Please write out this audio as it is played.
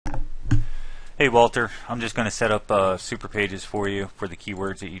Hey Walter, I'm just going to set up super pages for you for the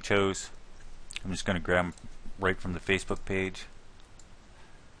keywords that you chose. I'm just going to grab them right from the Facebook page.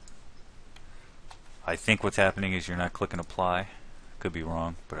 I think what's happening is you're not clicking apply. Could be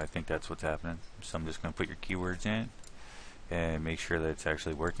wrong, but I think that's what's happening. So I'm just going to put your keywords in and make sure that it's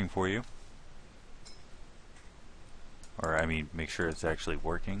actually working for you. Or I mean, make sure it's actually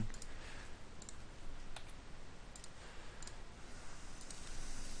working.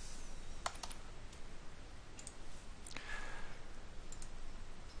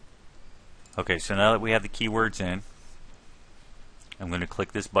 Okay, so now that we have the keywords in, I'm going to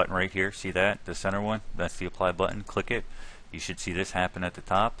click this button right here. See that? The center one? That's the apply button. Click it. You should see this happen at the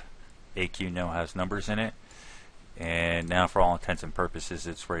top. AQ now has numbers in it. And now for all intents and purposes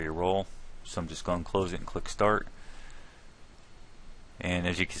it's ready to roll. So I'm just going to close it and click start. And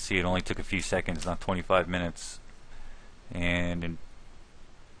as you can see, it only took a few seconds, not 25 minutes. And in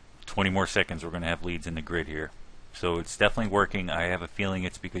 20 more seconds we're going to have leads in the grid here. So it's definitely working. I have a feeling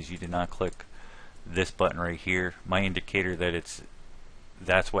it's because you did not click this button right here. My indicator that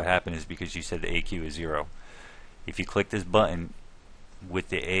that's what happened is because you said the AQ is 0. If you click this button with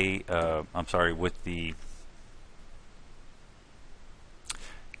the with the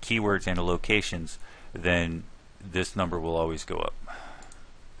keywords and the locations, then this number will always go up.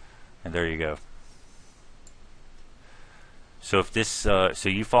 And there you go. So if this, so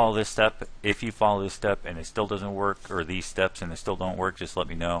you follow this step. If you follow this step and it still doesn't work, or these steps and it still don't work, just let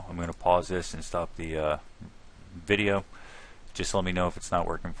me know. I'm going to pause this and stop the video. Just let me know if it's not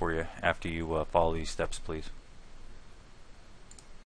working for you after you follow these steps, please.